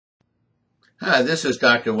Hi, this is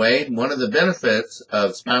Dr. Wade. One of the benefits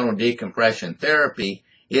of spinal decompression therapy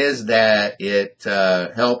is that it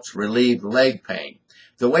helps relieve leg pain.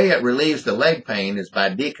 The way it relieves the leg pain is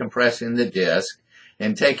by decompressing the disc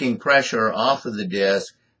and taking pressure off of the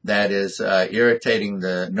disc that is irritating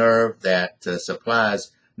the nerve that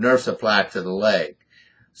supplies nerve supply to the leg.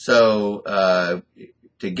 So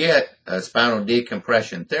to get a spinal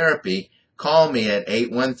decompression therapy, call me at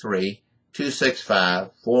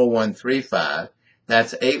 813-265-4135.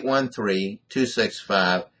 That's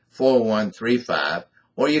 813-265-4135.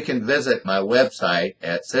 Or you can visit my website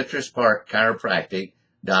at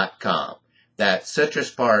citrusparkchiropractic.com. That's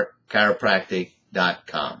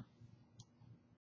citrusparkchiropractic.com.